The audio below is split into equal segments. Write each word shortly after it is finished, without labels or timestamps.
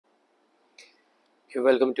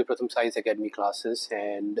Welcome to Pratham Science Academy classes,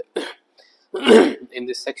 and in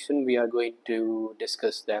this section we are going to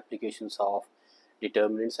discuss the applications of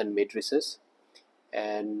determinants and matrices.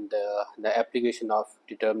 And the application of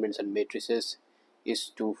determinants and matrices is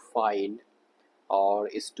to find or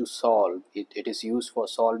is to solve it is used for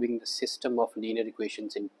solving the system of linear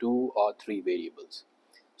equations in 2 or 3 variables.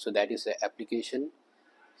 So that is the application.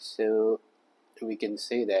 So we can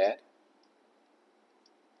say that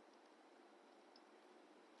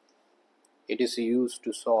it is used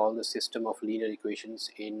to solve the system of linear equations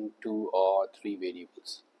in 2 or 3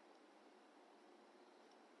 variables.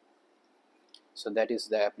 So that is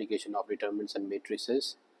the application of determinants and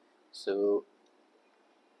matrices. So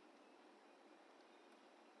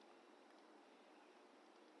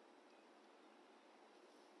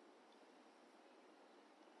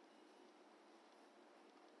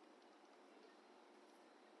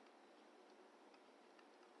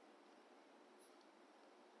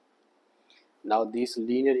now these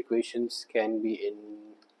linear equations can be in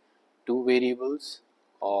 2 variables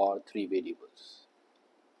or 3 variables.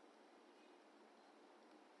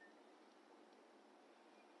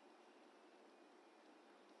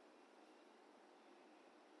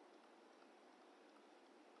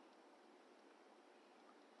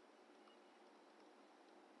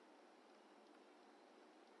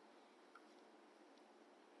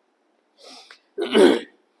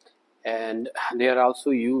 And they are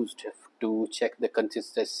also used to check the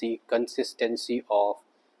consistency of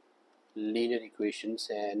linear equations.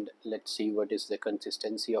 And let's see what is the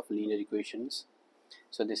consistency of linear equations.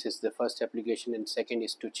 So this is the first application, and second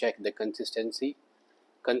is to check the consistency.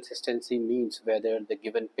 Consistency means whether the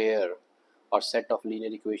given pair or set of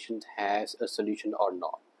linear equations has a solution or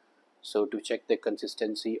not. So to check the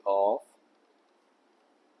consistency of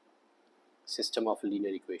system of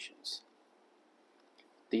linear equations,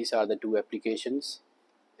 these are the 2 applications.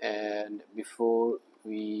 And before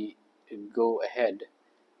we go ahead,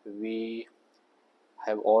 we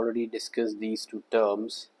have already discussed these 2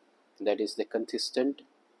 terms, that is the consistent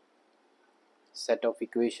set of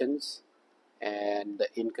equations and the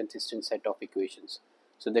inconsistent set of equations.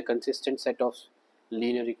 So the consistent set of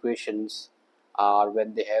linear equations are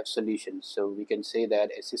when they have solutions. So we can say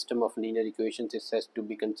that a system of linear equations is said to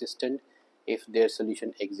be consistent if their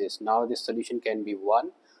solution exists. Now this solution can be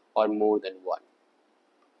one or more than one.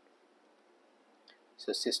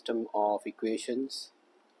 So system of equations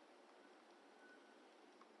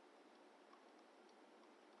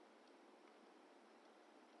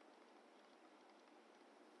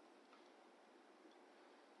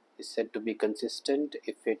is said to be consistent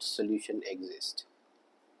if its solution exists.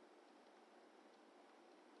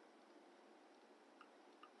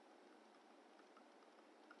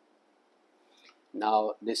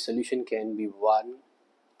 Now this solution can be one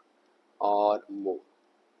or more.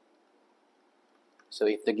 So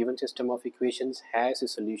if the given system of equations has a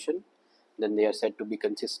solution, then they are said to be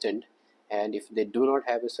consistent, and if they do not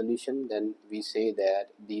have a solution, then we say that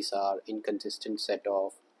these are inconsistent set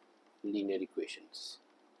of linear equations.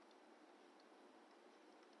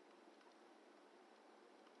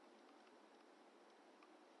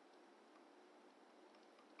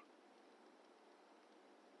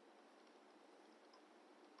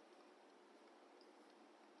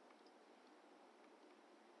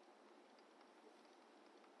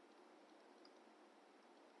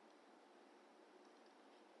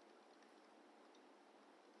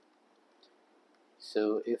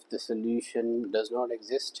 So if the solution does not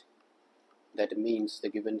exist, that means the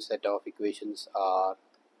given set of equations are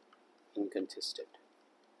inconsistent.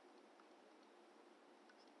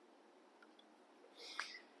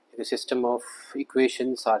 If the system of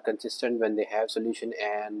equations are consistent when they have solution,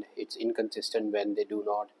 and it's inconsistent when they do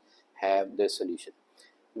not have the solution.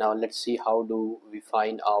 Now let's see how do we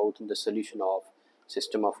find out the solution of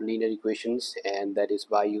system of linear equations, and that is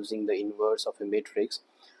by using the inverse of a matrix.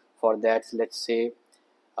 For that, let's say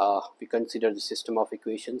we consider the system of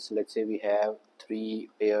equations. Let's say we have 3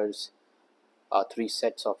 pairs, 3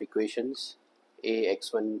 sets of equations: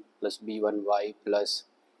 ax1 plus b1y plus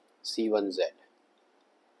c1z,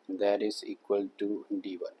 that is equal to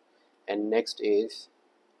d1. And next is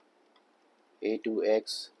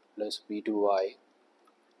a2x plus b2y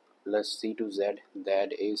plus c2z,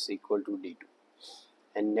 that is equal to d2.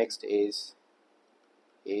 And next is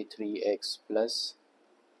a3x plus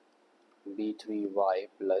b3y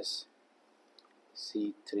plus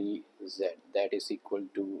c3z, that is equal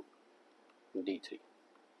to d3.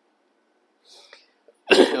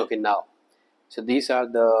 Okay, now so these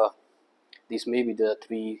may be the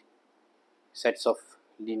 3 sets of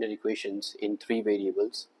linear equations in 3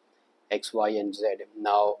 variables x, y and z.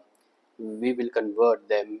 Now we will convert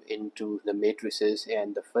them into the matrices,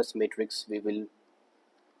 and the first matrix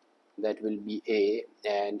that will be A,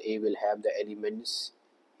 and A will have the elements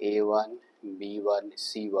A1, B1,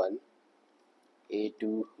 C1,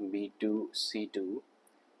 A2, B2, C2,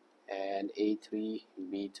 and A3,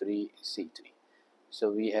 B3, C3. So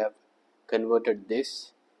we have converted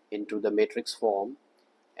this into the matrix form,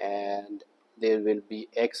 and there will be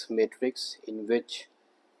X matrix in which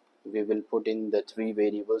we will put in the three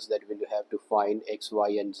variables that we will have to find X, Y,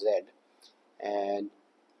 and Z, and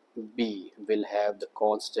B will have the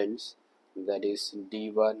constants, that is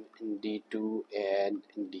D1, D2, and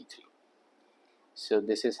D3. So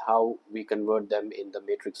this is how we convert them in the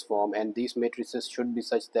matrix form, and these matrices should be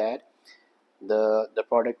such that the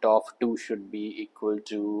product of two should be equal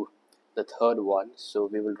to the third one. So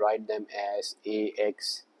we will write them as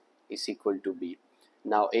AX is equal to B.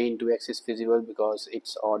 Now A into X is feasible because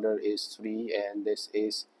its order is 3 and this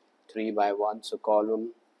is 3 by 1, so column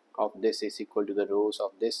of this is equal to the rows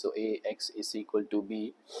of this, so AX is equal to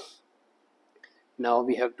B. Now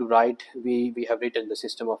we have to write, we have written the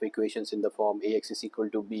system of equations in the form AX is equal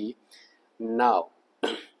to B. Now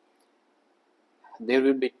there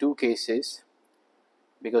will be two cases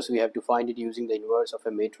because we have to find it using the inverse of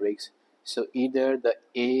a matrix. So either the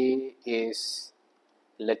A is,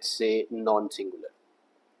 let's say, non-singular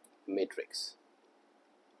matrix.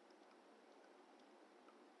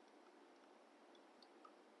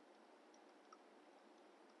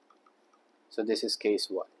 So this is case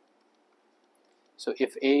 1. So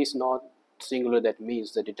if A is not singular, that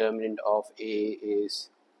means the determinant of A is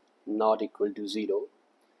not equal to 0.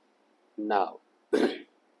 Now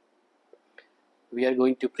we are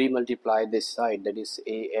going to pre-multiply this side, that is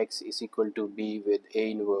AX is equal to B with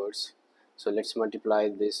A inverse. So let's multiply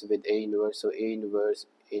this with A inverse. So A inverse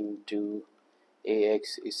into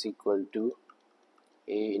AX is equal to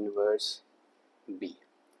A inverse B.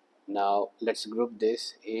 Now let's group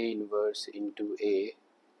this. A inverse into A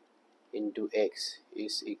into X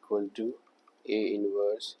is equal to A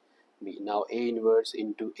inverse B. Now A inverse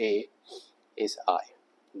into A is I.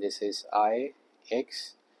 This is I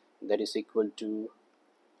X, that is equal to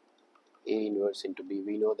A inverse into B.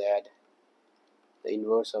 We know that the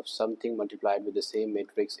inverse of something multiplied with the same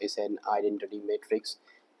matrix is an identity matrix,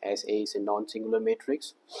 as A is a non-singular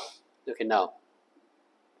matrix. Okay, now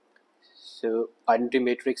so identity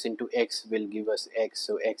matrix into X will give us X,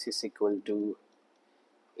 so X is equal to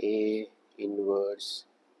A inverse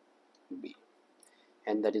B,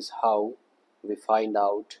 and that is how we find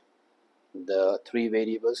out the three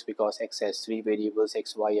variables, because X has three variables,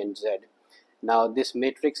 X, Y, and Z. Now this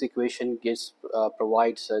matrix equation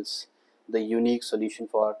provides us the unique solution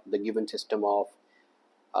for the given system of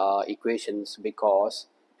equations, because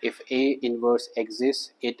if A inverse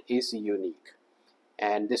exists, it is unique.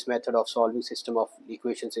 And this method of solving system of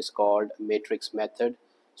equations is called matrix method.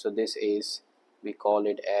 So this is, we call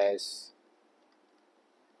it as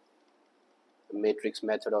the matrix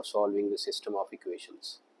method of solving the system of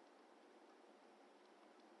equations.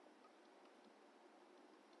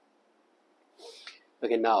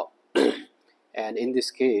 Okay, now and in this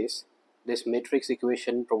case, this matrix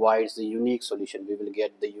equation provides the unique solution. We will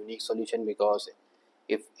get the unique solution because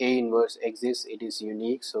if A inverse exists, it is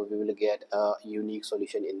unique, so we will get a unique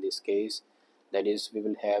solution in this case. That is, we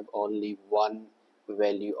will have only one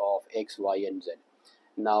value of X, Y, and Z.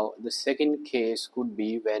 Now the second case could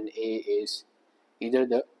be when A is either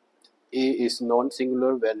the A is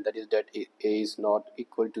non-singular, when that is that A is not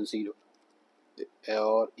equal to 0,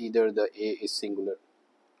 or either the A is singular.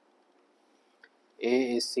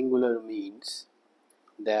 A is singular means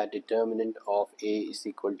that determinant of A is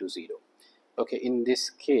equal to 0. Okay, in this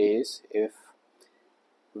case, if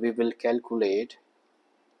we will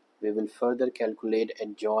further calculate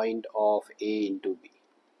adjoint of A into B.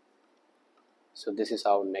 So this is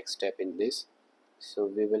our next step in this. So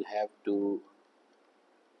we will have to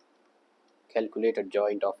calculate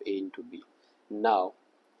adjoint of A into B. Now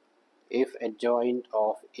if adjoint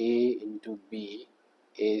of A into B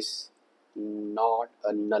is not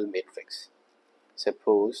a null matrix,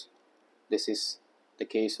 suppose this is the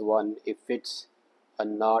case 1, if it's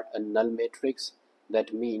not a null matrix,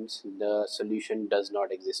 that means the solution does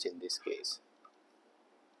not exist in this case.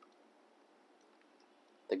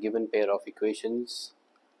 The given pair of equations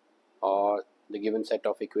or the given set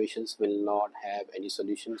of equations will not have any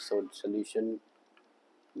solution, so the solution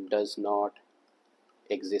does not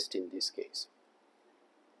exist in this case.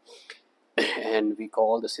 And we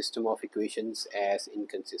call the system of equations as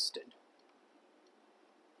inconsistent.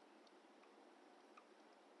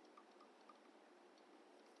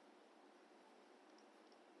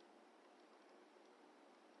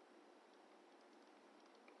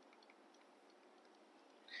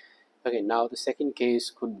 Okay, now the second case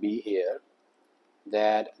could be here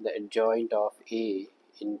that the adjoint of A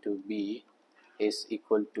into B is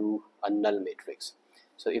equal to a null matrix.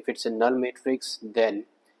 So if it's a null matrix, then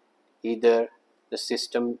either the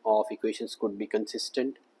system of equations could be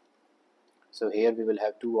consistent. So here we will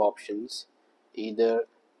have two options. Either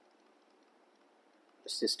the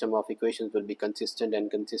system of equations will be consistent, and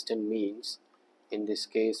consistent means in this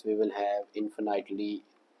case we will have infinitely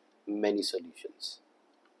many solutions.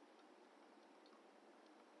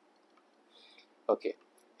 Okay,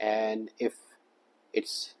 and if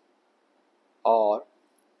it's or,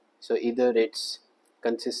 so either it's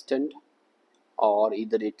consistent or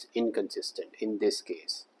either it's inconsistent in this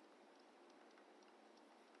case.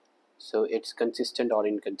 So it's consistent or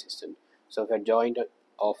inconsistent. So if adjoint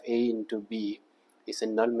of A into B is a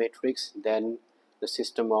null matrix, then the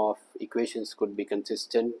system of equations could be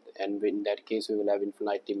consistent, and in that case we will have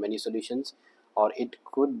infinitely many solutions. Or it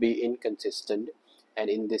could be inconsistent, and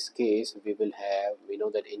in this case we know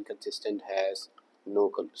that inconsistent has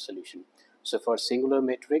no solution. So for singular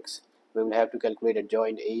matrix we will have to calculate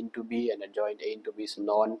adjoint A into B, and adjoint A into B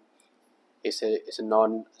is a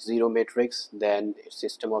non-zero matrix, then its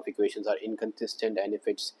system of equations are inconsistent. And if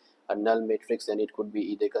it's a null matrix, then it could be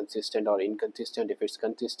either consistent or inconsistent. If it's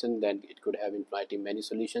consistent, then it could have infinitely many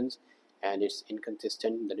solutions, and it's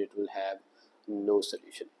inconsistent, then it will have no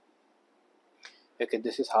solution. Okay,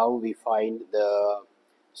 this is how we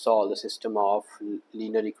solve the system of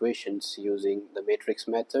linear equations using the matrix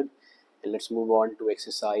method. And let's move on to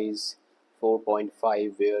exercise 4.5,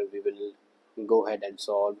 where we will go ahead and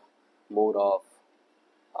solve more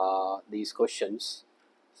of these questions.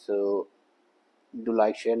 So do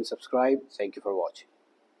like, share and subscribe. Thank you for watching.